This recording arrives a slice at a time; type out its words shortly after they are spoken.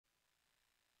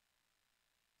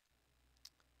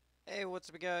Hey, what's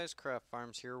up guys? Craft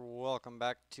Farms here. Welcome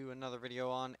back to another video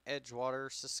on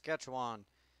Edgewater, Saskatchewan.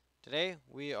 Today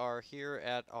we are here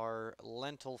at our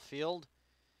lentil field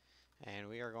and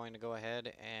we are going to go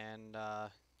ahead and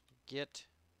get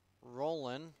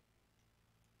rolling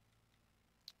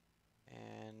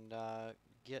and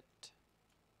get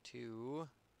to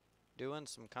doing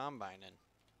some combining.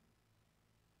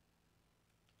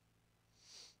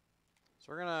 So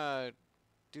we're gonna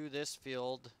do this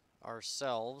field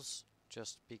ourselves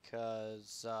just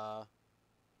because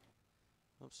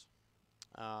oops.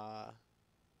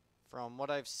 From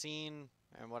what I've seen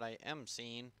and what I am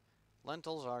seeing,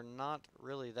 lentils are not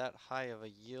really that high of a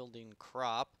yielding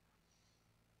crop.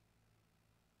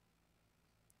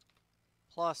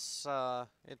 Plus,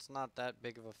 it's not that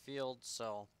big of a field,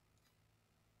 so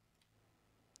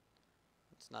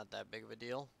it's not that big of a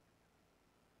deal.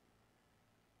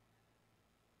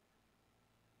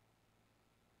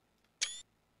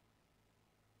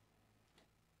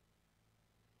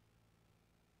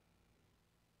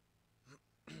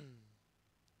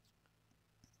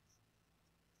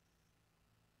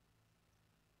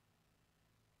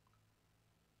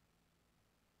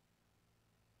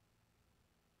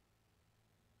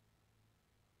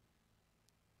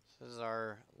 This is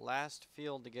our last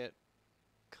field to get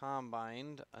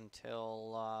combined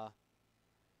until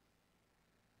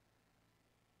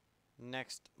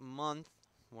next month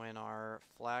when our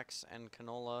flax and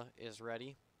canola is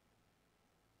ready.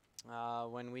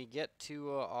 When we get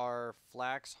to our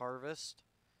flax harvest,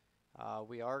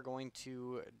 we are going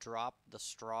to drop the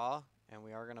straw and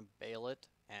we are going to bale it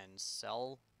and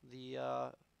sell the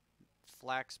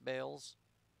flax bales.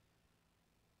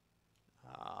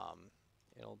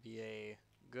 It'll be a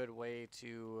good way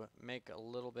to make a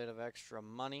little bit of extra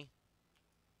money.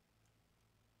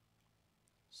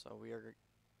 So we are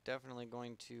definitely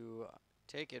going to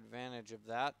take advantage of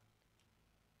that.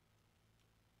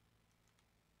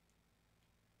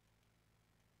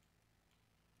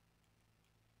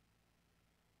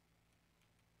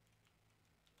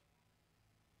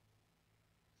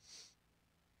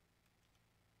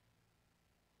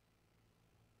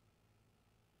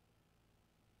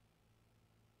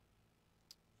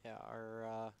 Yeah,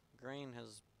 our grain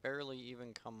has barely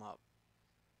even come up.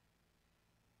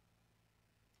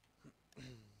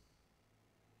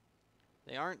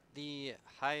 They aren't the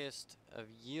highest of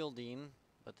yielding,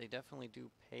 but they definitely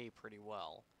do pay pretty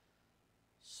well.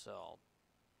 So,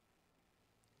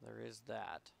 there is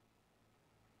that.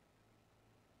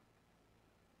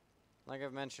 Like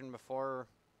I've mentioned before,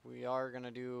 we are going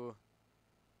to do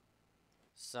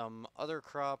some other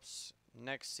crops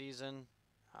next season.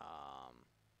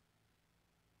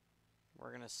 We're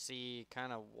going to see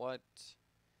kind of what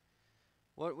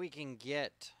we can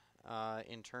get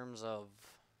in terms of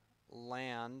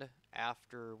land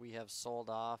after we have sold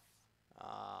off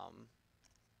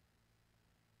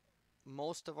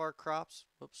most of our crops.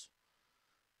 Whoops.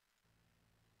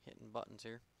 Hitting buttons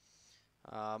here.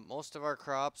 Most of our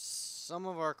crops, some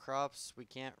of our crops we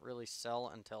can't really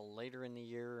sell until later in the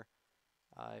year.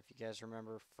 If you guys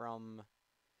remember from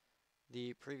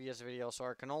the previous video. So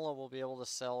our canola will be able to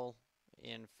sell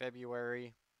in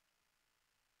February.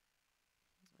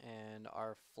 And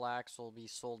our flax will be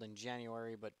sold in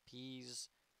January, but peas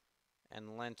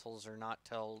and lentils are not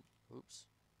till, oops.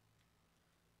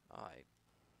 I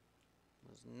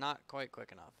was not quite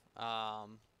quick enough.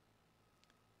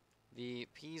 The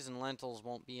peas and lentils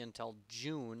won't be until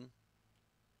June.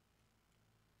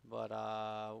 But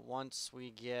once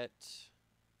we get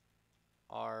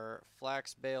our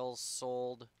flax bales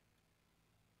sold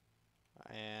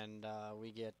and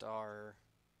we get our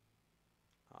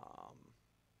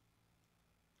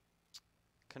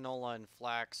canola and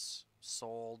flax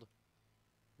sold,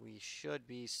 we should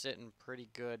be sitting pretty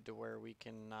good to where we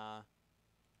can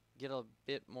get a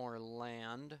bit more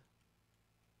land.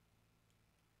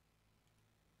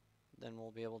 Then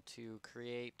we'll be able to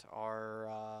create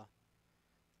our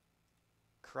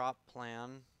crop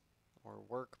plan or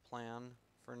work plan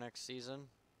for next season.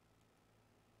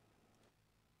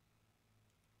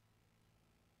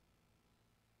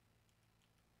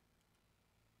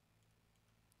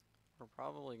 We're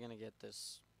probably going to get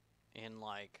this in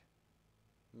like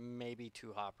maybe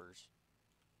 2 hoppers.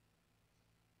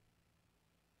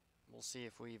 We'll see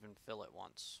if we even fill it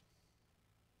once.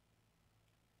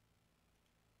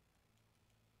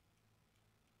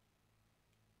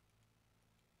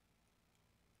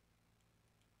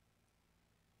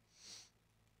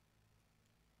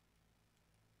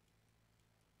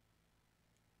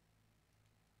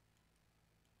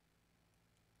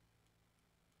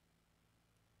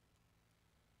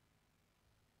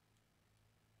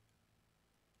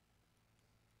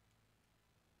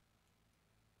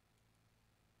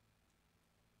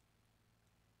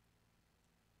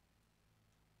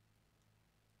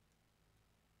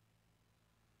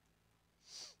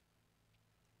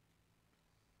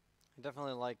 I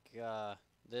definitely like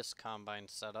this combine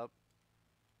setup.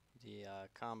 The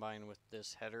combine with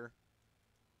this header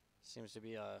seems to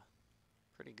be a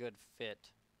pretty good fit,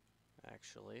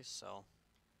 actually, so.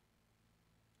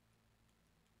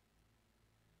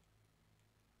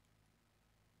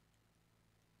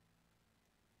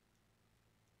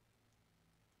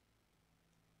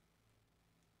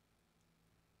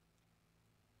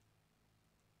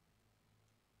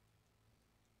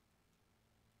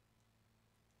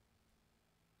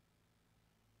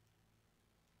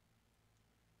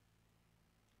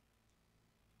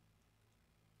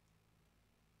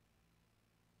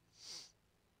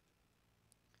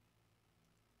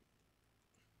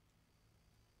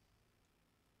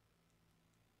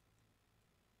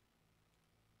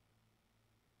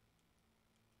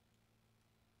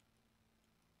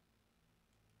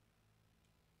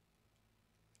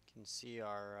 Can see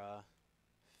our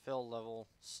fill level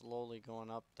slowly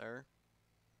going up there.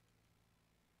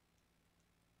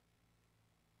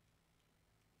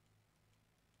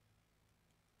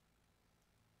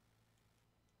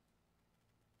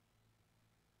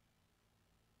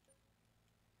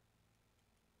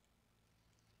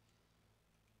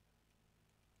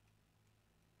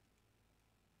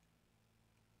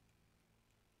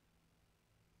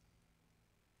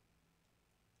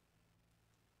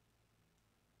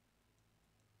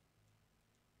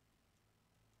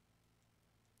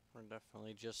 We're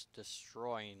definitely just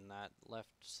destroying that left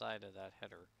side of that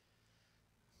header.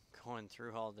 Going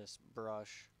through all this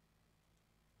brush.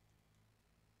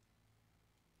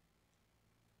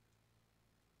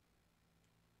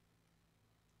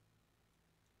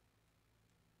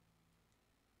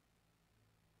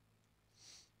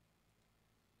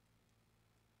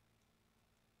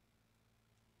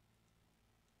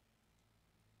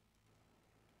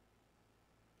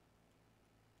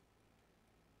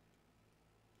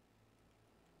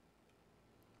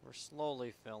 We're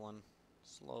slowly filling.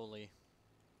 Slowly.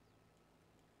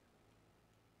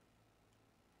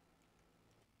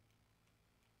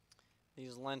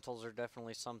 These lentils are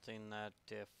definitely something that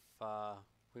if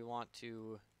we want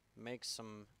to make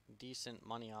some decent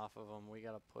money off of them, we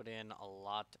gotta put in a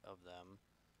lot of them.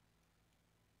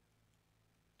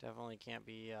 Definitely can't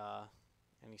be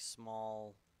any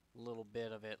small little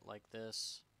bit of it like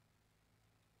this.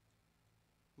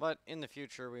 But in the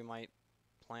future we might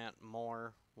plant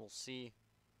more. We'll see.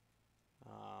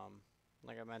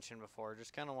 Like I mentioned before,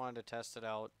 just kind of wanted to test it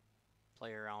out,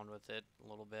 play around with it a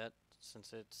little bit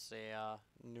since it's a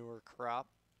newer crop.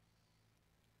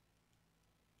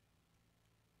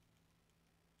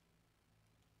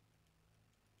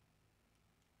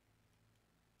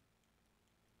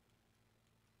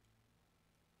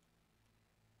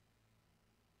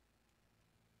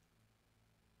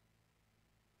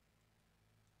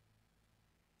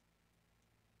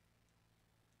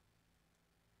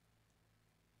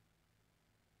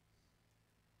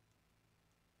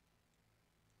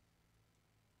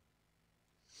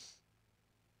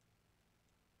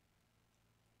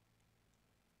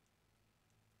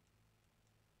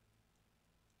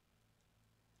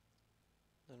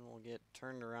 Then we'll get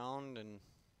turned around and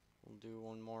we'll do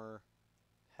one more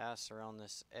pass around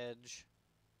this edge.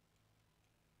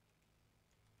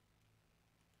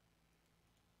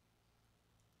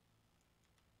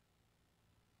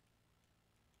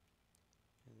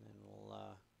 And then we'll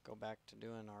go back to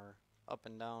doing our up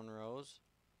and down rows.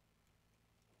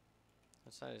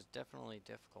 That side is definitely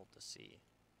difficult to see.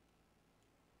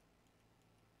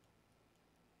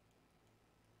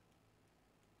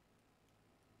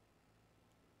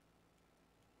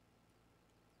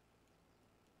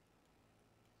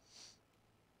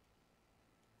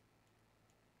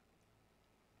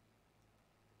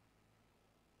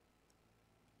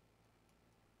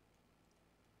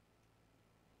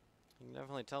 You can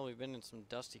definitely tell we've been in some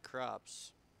dusty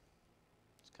crops.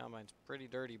 This combine's pretty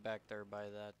dirty back there by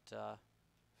that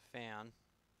fan.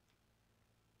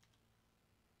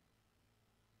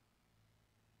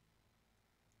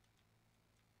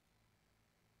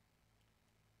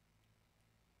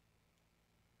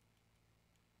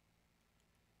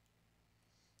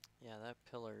 Yeah, that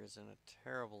pillar is in a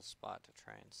terrible spot to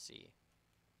try and see.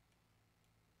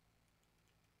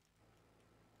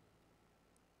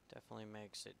 Definitely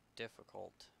makes it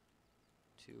difficult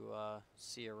to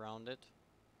see around it.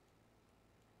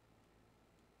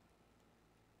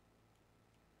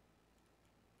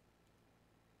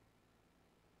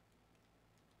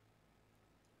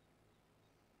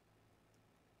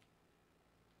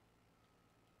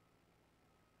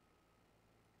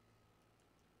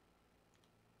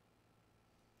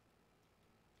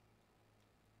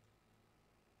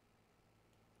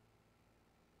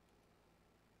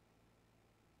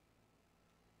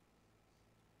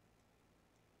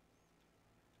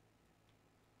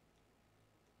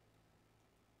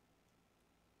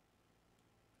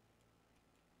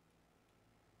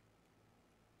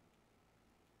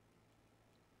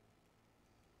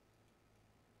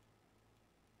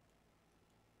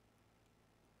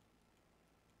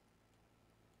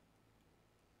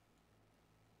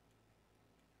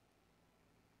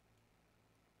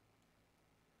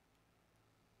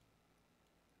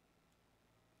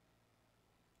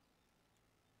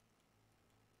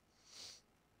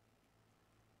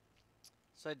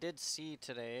 So I did see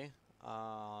today,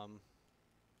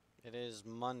 it is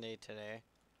Monday today,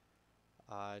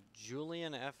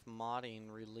 Julian F. Modding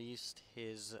released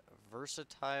his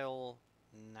versatile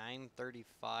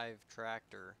 935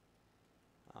 tractor.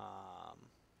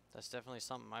 That's definitely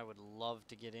something I would love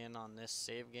to get in on this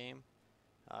save game,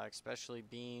 especially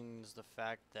being the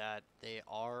fact that they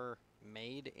are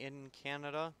made in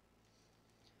Canada.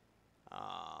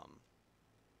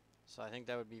 So I think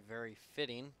that would be very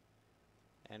fitting.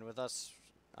 And with us,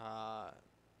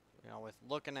 with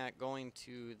looking at going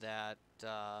to that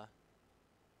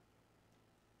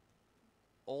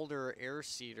older air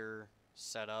seeder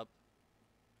setup,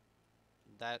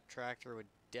 that tractor would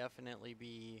definitely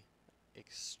be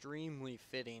extremely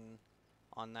fitting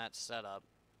on that setup.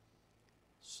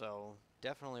 So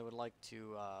definitely would like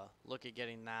to look at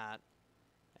getting that.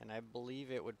 And I believe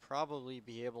it would probably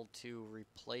be able to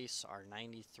replace our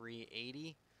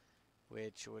 9380,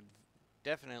 which would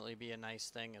definitely be a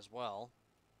nice thing as well.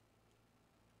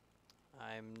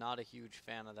 I'm not a huge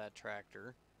fan of that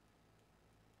tractor.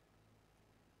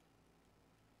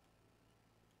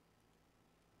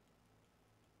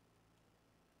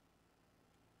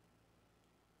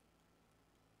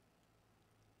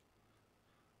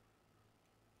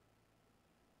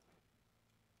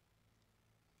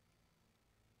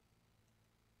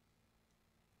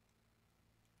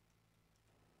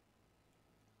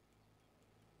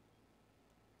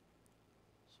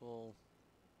 So we'll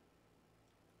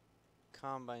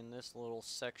combine this little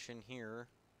section here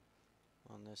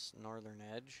on this northern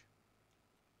edge.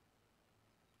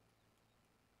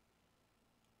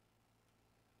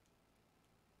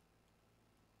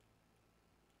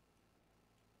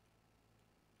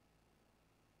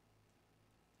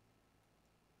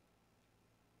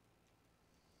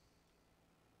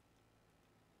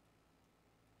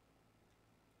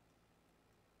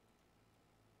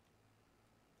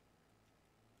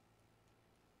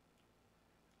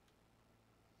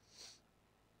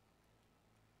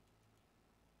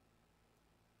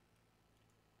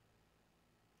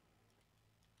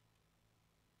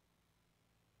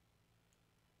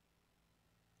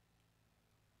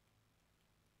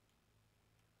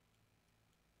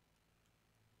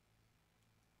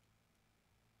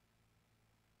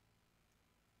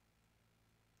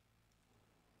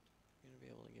 We're going to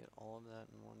be able to get all of that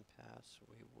in one pass.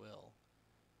 We will.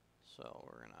 So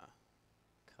we're going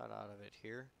to cut out of it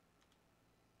here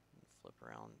and flip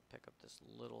around, pick up this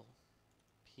little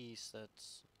piece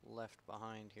that's left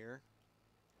behind here.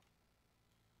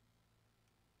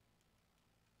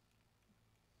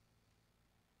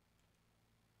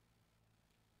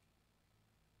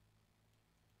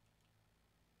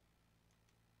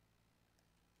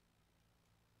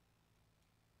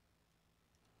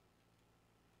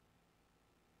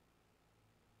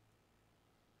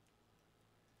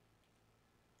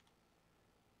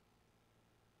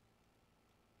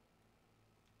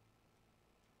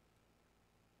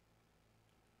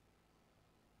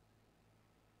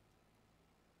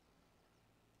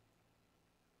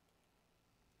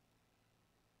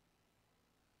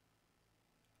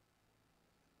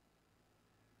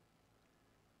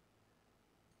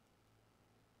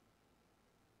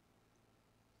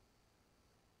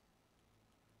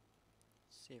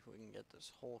 See if we can get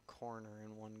this whole corner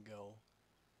in one go.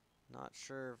 Not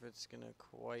sure if it's going to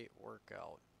quite work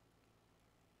out.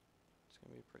 It's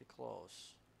going to be pretty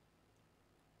close.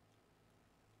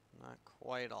 Not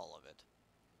quite all of it.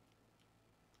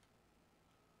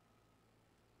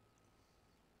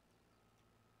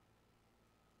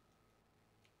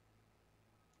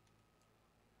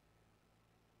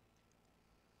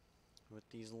 With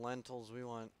these lentils, we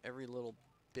want every little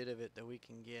bit of it that we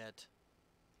can get.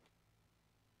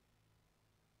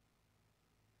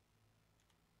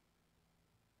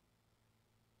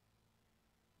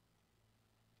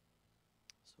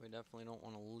 So we definitely don't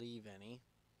want to leave any.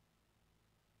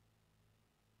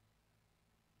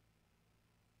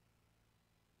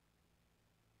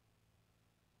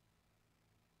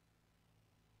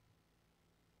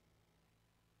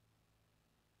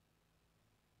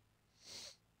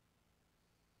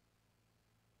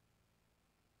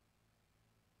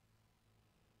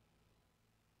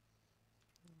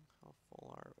 How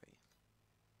full are we?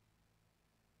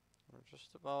 We're just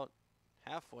about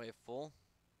halfway full.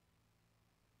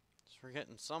 So we're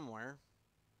getting somewhere.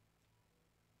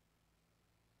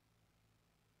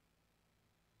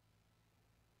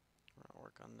 We're gonna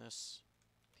work on this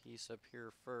piece up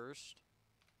here first.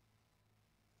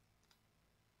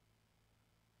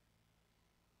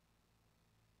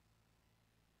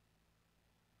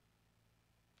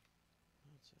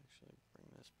 Let's actually bring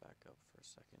this back up for a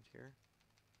second here.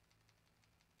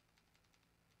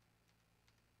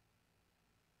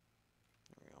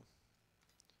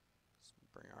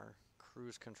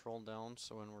 cruise control down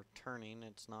so when we're turning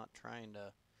it's not trying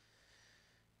to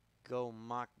go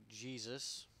mock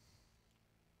Jesus.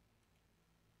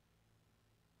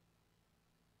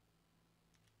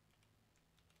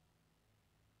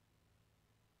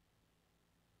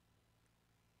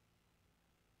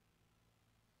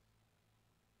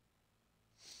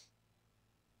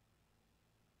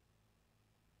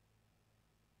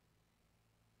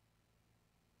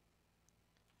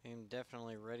 I'm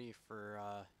definitely ready for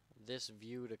this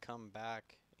view to come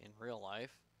back in real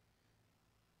life.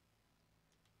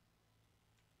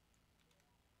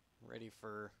 Ready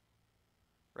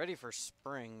for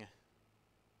spring.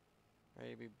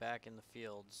 Ready to be back in the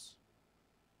fields.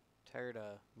 Tired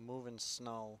of moving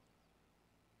snow.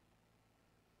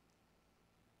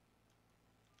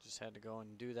 Just had to go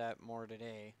and do that more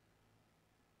today.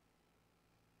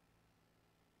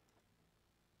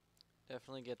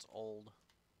 Definitely gets old.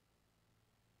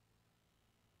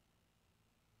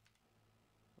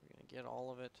 We're gonna get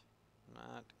all of it?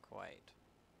 Not quite.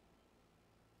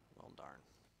 Well, darn.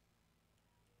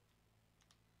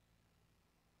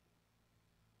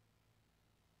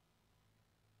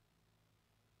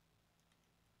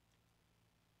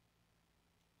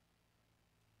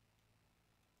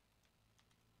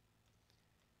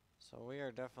 So we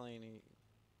are definitely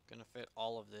gonna fit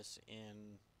all of this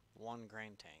in one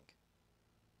grain tank,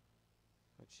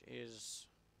 which is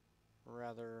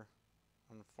rather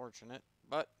unfortunate,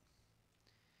 but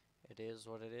it is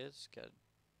what it is. Gotta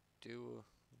do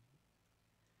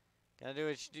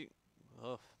what you do.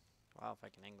 Oh, wow, if I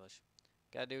can English.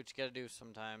 Gotta do what you gotta do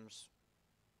sometimes.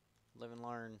 Live and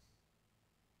learn.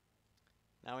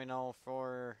 Now we know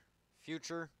for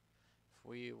future, if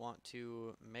we want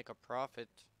to make a profit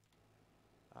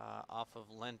off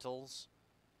of lentils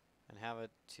and have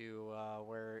it to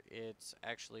where it's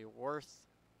actually worth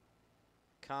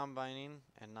combining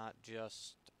and not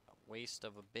just a waste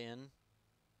of a bin,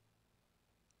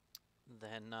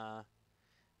 then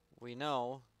we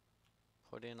know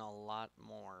put in a lot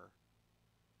more.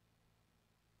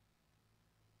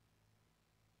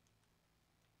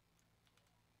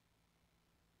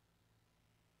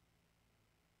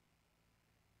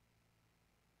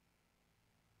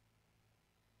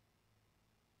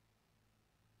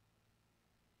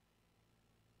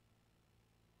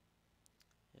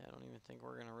 Yeah, I don't even think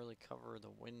we're gonna really cover the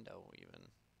window even.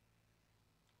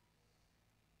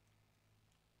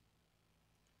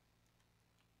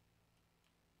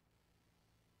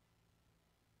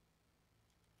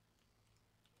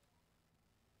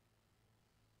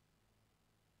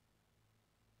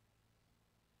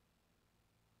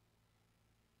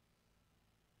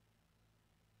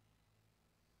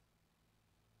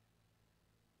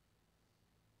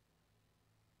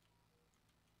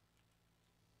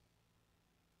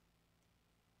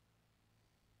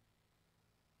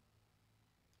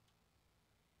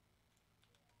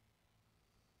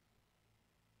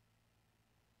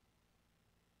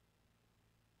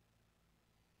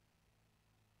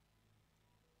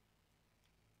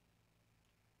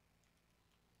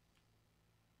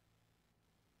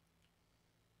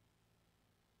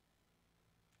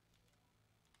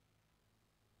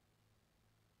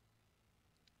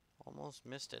 Almost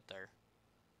missed it there.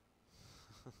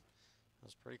 That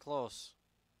was pretty close.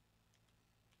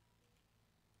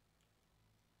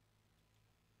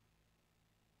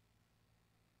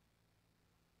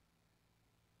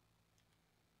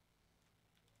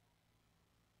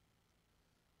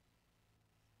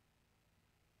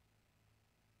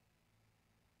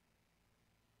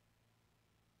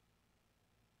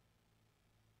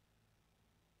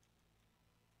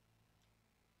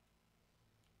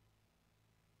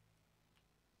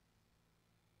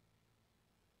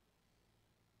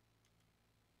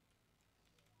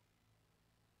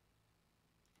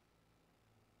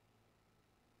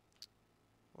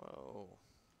 Whoa.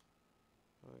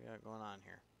 What do we got going on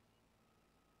here?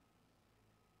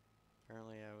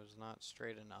 Apparently I was not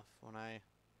straight enough when I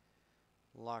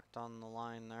locked on the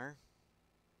line there.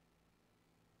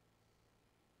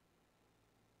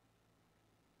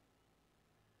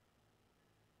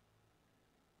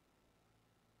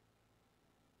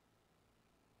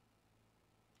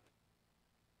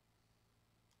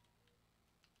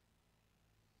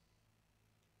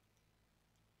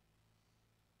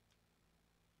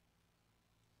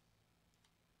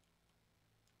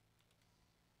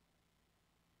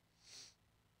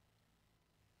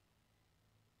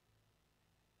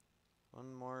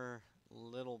 One more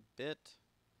little bit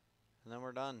and then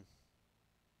we're done.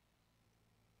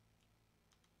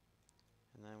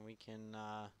 And then we can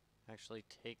actually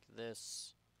take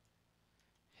this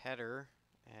header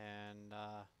and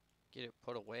get it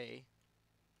put away.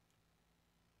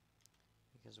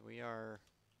 because we are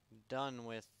done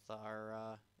with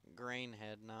our grain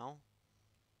head now.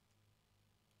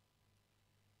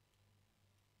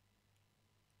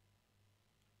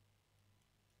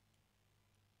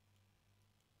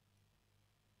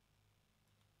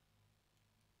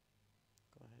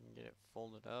 Go ahead and get it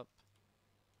folded up.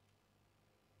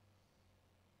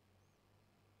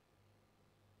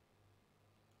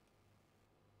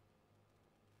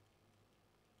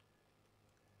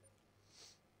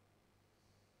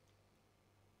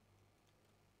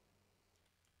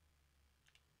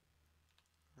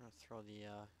 I'm going to throw the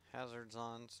hazards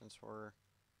on since we're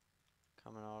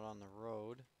coming out on the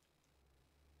road.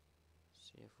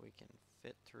 See if we can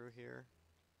fit through here.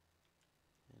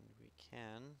 And we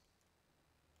can.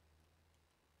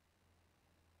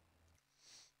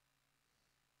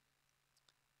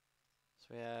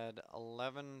 So we had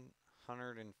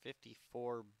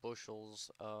 1,154 bushels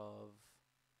of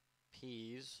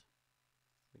peas.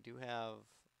 We do have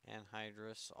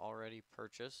anhydrous already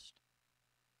purchased.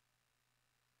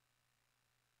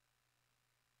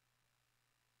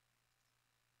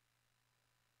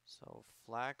 So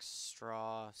flax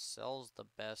straw sells the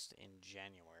best in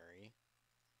January.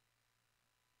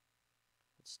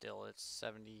 But still, it's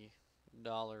 $70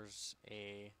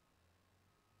 a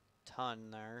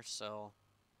ton there, so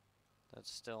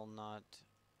that's still not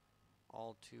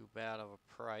all too bad of a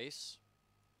price.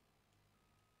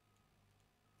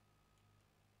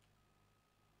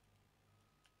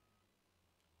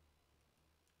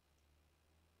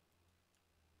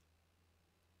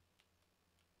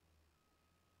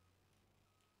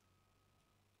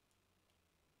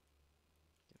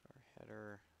 Get our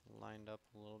header lined up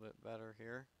a little bit better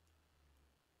here.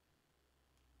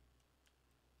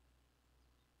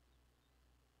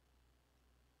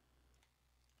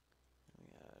 We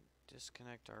gotta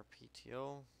disconnect our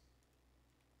PTO.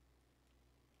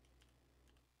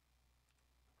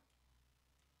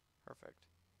 Perfect.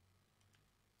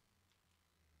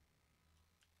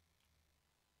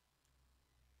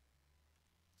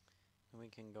 And we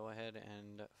can go ahead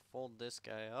and fold this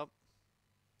guy up.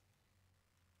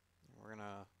 We're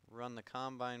gonna run the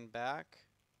combine back.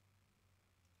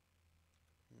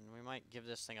 And we might give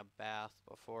this thing a bath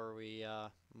before we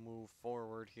move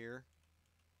forward here.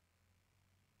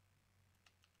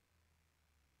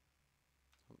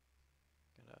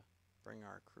 Gotta bring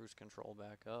our cruise control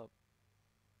back up.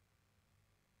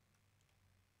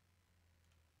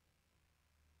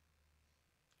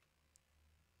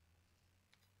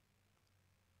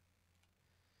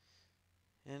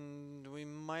 And we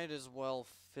might as well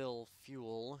fill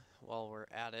fuel while we're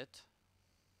at it.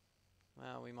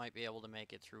 Well, we might be able to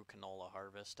make it through canola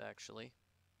harvest, actually.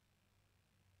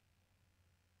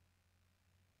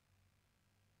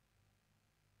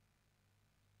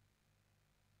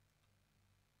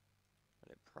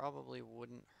 But it probably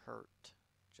wouldn't hurt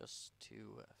just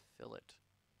to fill it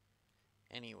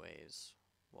anyways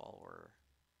while we're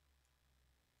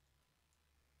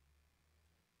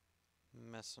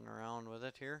messing around with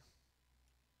it here.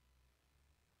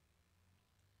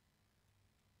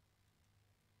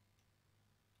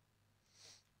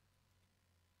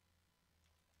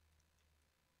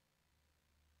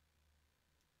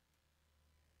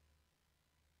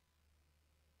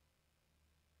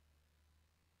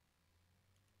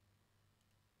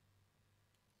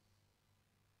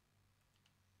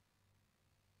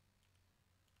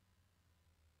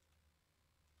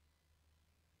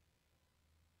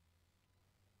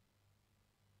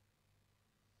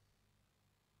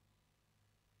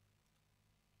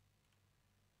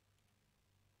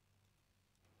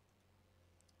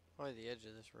 Boy, the edge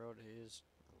of this road is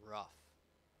rough.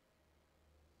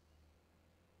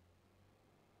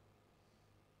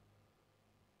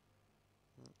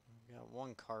 We've got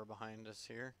one car behind us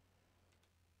here.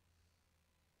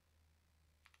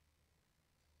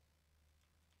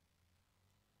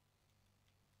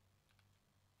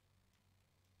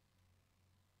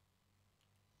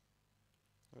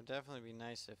 It would definitely be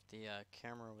nice if the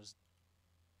camera was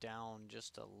down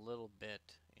just a little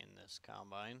bit in this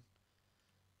combine.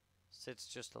 Sits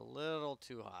just a little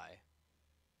too high.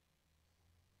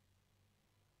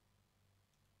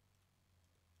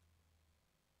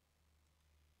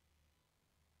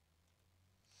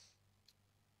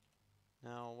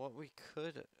 Now what we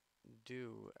could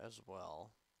do as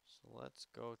well, so let's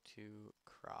go to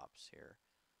crops here.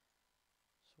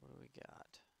 So what do we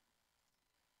got?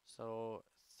 So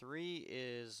 3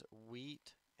 is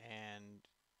wheat and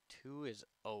 2 is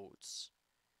oats.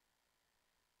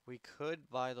 We could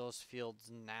buy those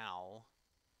fields now.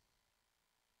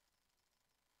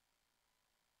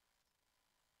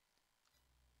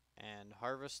 And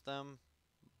harvest them,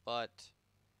 but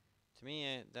To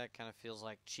me, that kind of feels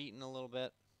like cheating a little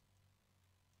bit.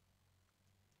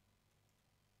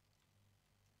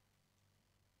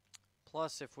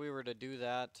 Plus, if we were to do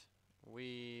that,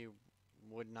 we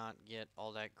would not get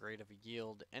all that great of a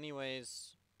yield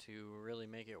anyways to really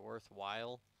make it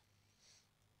worthwhile.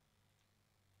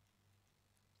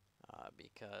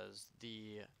 Because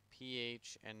the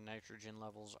pH and nitrogen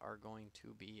levels are going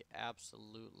to be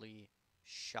absolutely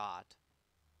shot.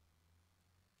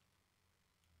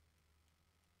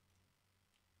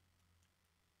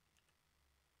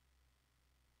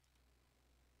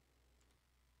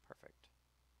 Perfect.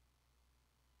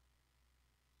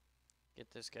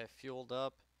 Get this guy fueled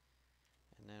up,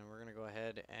 and then we're going to go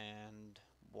ahead and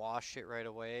wash it right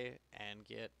away and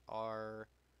get our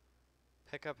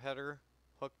pickup header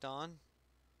hooked on.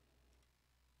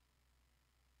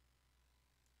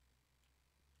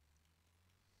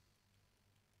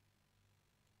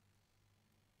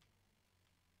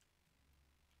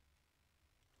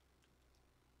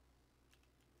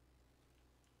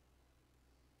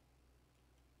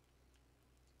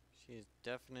 She's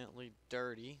definitely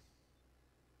dirty.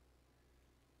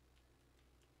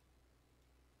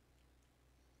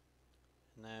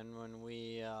 And then when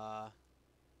we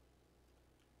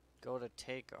go to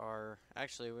take our...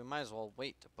 Actually, we might as well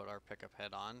wait to put our pickup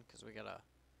head on because we got to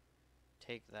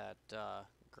take that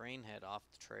grain head off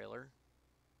the trailer.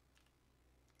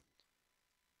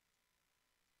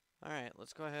 Alright,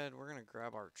 let's go ahead. We're going to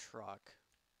grab our truck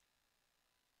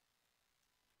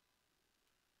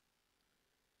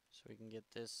so we can get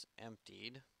this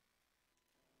emptied.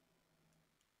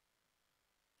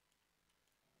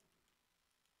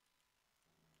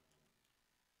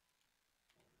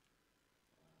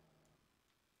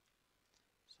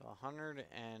 So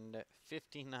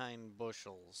 159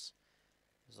 bushels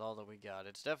is all that we got.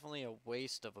 It's definitely a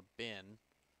waste of a bin,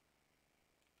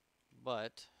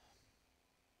 but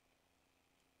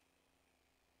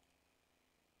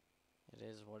it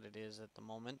is what it is at the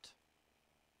moment.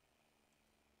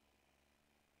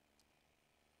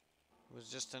 It was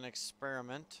just an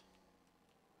experiment.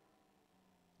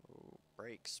 Ooh,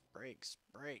 brakes, brakes,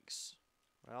 brakes.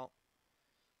 Well,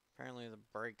 apparently the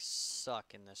brakes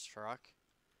suck in this truck.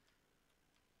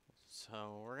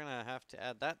 So we're going to have to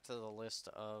add that to the list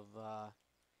of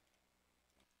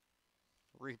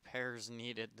repairs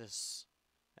needed this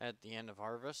at the end of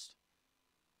harvest.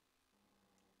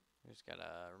 We just got to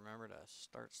remember to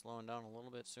start slowing down a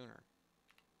little bit sooner.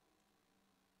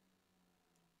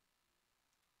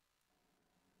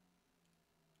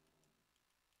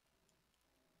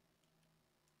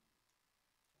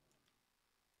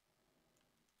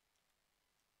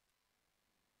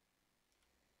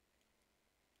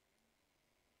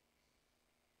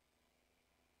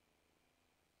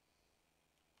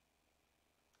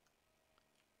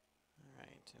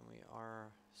 Alright, and we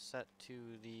are set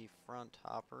to the front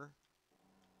hopper.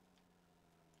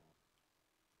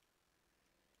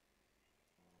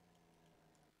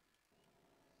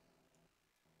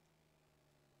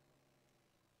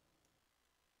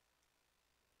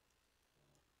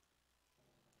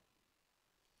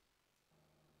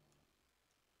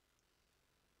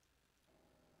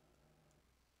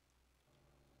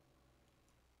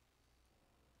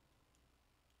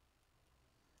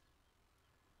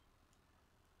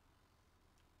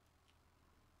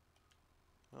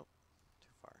 Oh,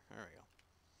 too far. There we go.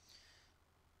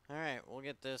 Alright, we'll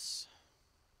get this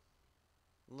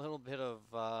little bit of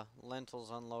lentils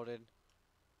unloaded.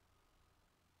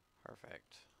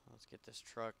 Perfect. Let's get this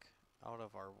truck out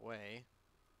of our way.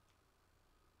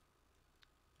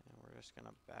 And we're just going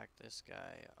to back this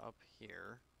guy up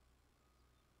here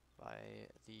by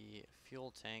the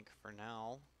fuel tank for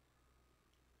now.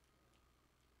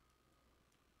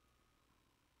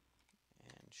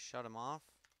 And shut him off.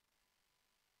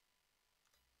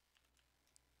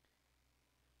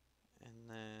 And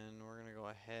then we're going to go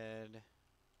ahead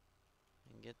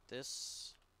and get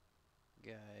this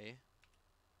guy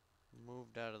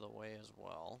moved out of the way as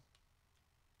well.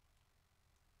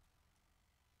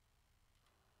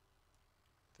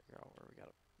 Figure out where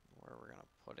we're gonna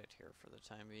put it here for the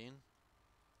time being.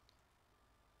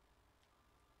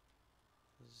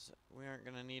 We aren't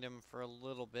gonna need him for a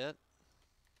little bit.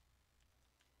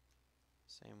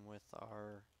 Same with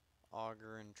our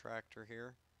auger and tractor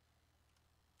here.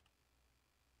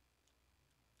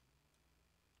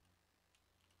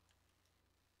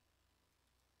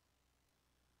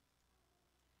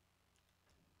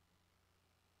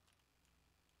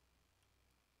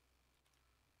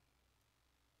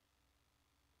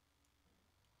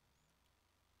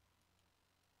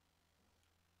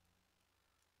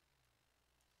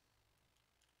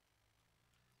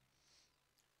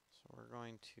 So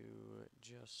going to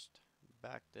just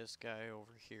back this guy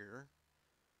over here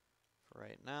for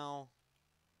right now,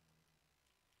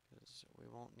 because we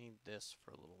won't need this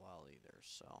for a little while either,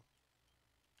 so.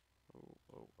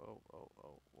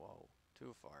 Whoa.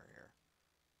 Too far here.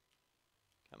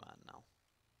 Come on now.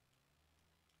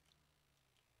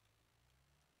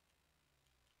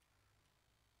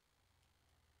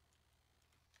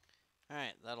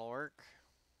 Alright, that'll work.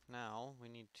 Now, we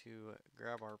need to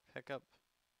grab our pickup.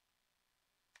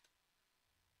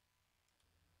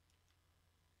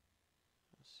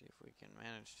 Let's see if we can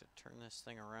manage to turn this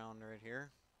thing around right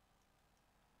here.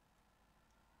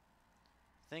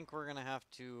 I think we're going to have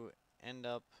to end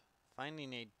up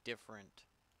finding a different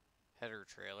header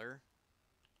trailer.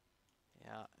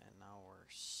 Yeah, and now we're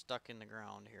stuck in the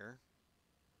ground here.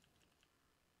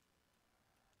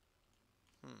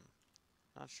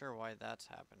 Not sure why that's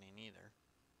happening either.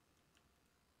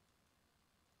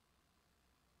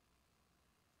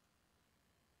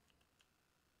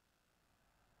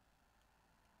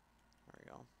 There we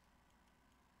go.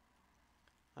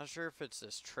 Not sure if it's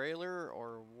this trailer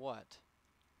or what.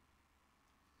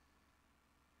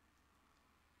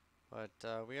 But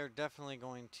we are definitely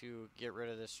going to get rid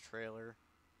of this trailer.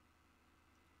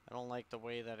 I don't like the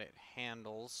way that it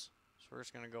handles. So we're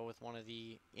just going to go with one of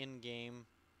the in-game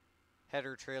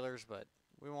header trailers, but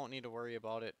we won't need to worry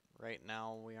about it right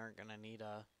now. We aren't going to need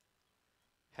a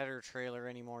header trailer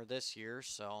anymore this year,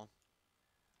 so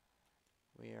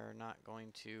we are not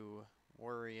going to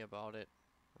worry about it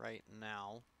right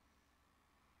now.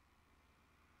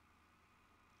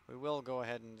 We will go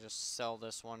ahead and just sell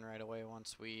this one right away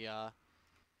once we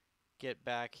get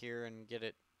back here and get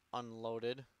it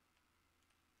unloaded.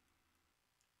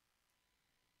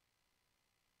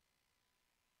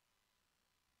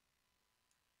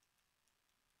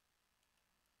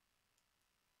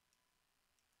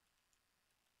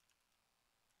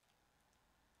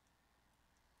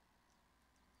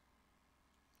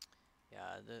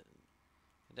 Yeah, it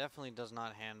definitely does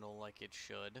not handle like it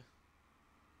should.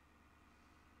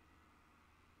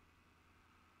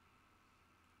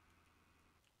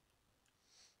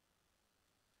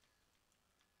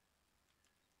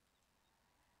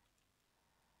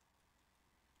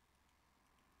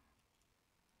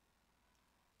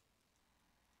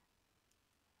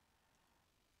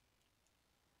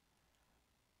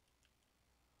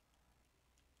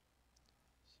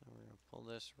 So we're going to pull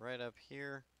this right up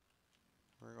here.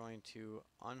 We're going to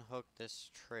unhook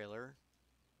this trailer.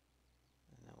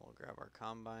 And then we'll grab our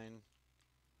combine.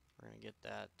 We're going to get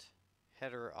that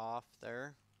header off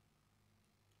there.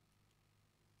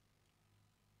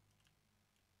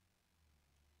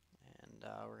 And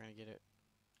we're going to get it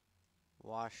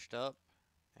washed up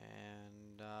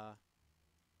and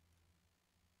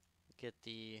get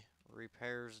the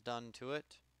repairs done to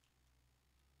it.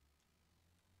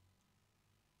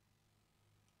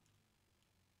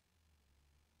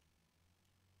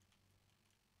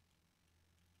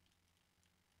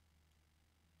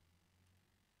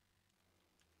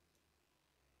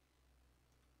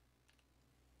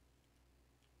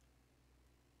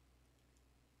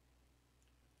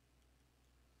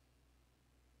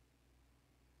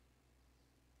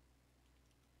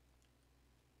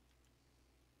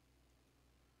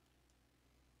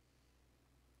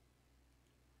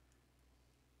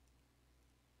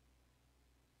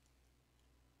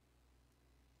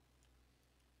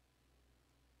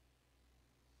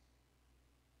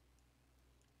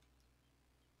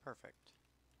 Perfect.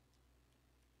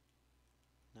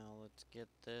 Now let's get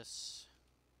this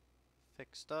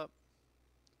fixed up.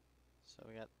 So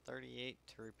we got 38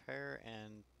 to repair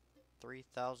and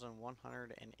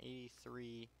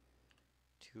 3,183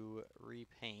 to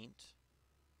repaint.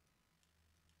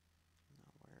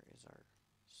 Now where is our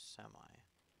semi?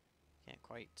 Can't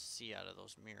quite see out of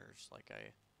those mirrors like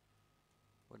I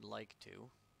would like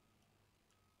to.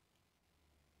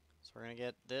 So we're going to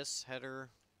get this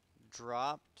header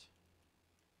dropped.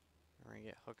 We're going to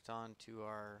get hooked on to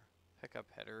our pickup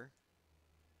header.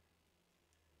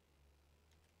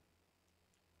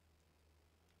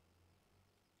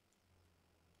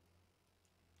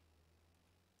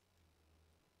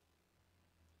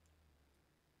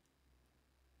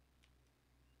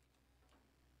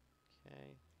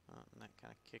 Okay, and that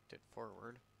kind of kicked it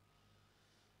forward.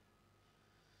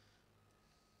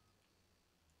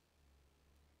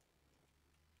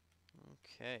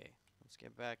 Okay, let's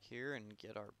get back here and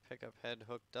get our pickup head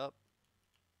hooked up.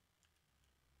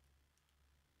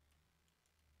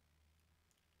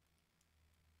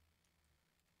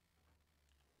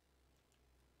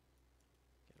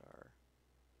 Get our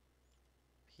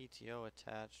PTO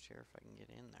attached here if I can get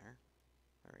in there.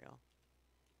 There we go.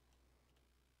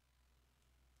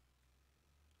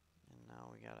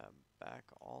 we gotta back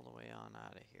all the way on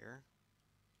out of here.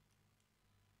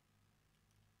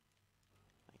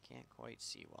 I can't quite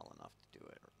see well enough to do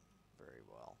it very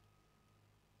well.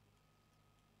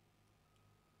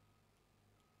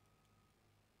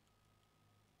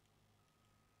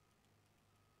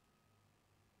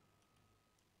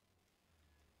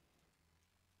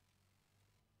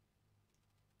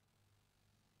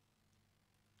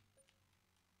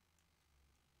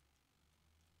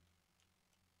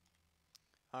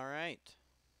 All right.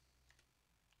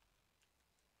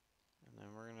 And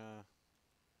then we're gonna,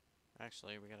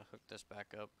 actually we gotta hook this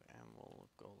back up and we'll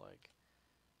go like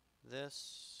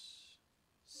this,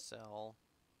 sell,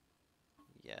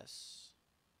 yes.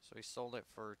 So we sold it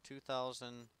for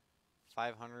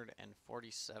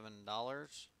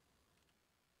 $2,547.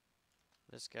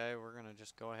 This guy we're gonna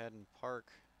just go ahead and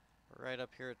park right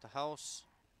up here at the house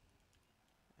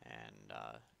and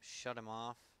shut him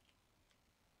off.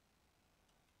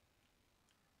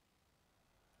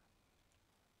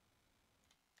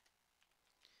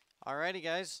 Alrighty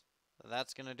guys,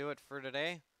 that's gonna do it for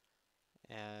today,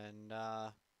 and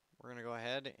we're gonna go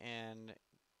ahead and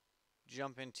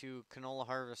jump into canola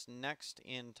harvest next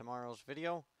in tomorrow's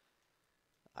video.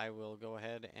 I will go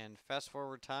ahead and fast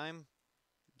forward time,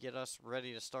 get us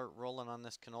ready to start rolling on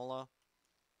this canola,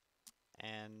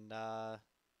 and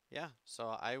yeah,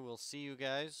 so I will see you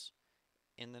guys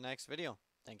in the next video.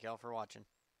 Thank y'all for watching.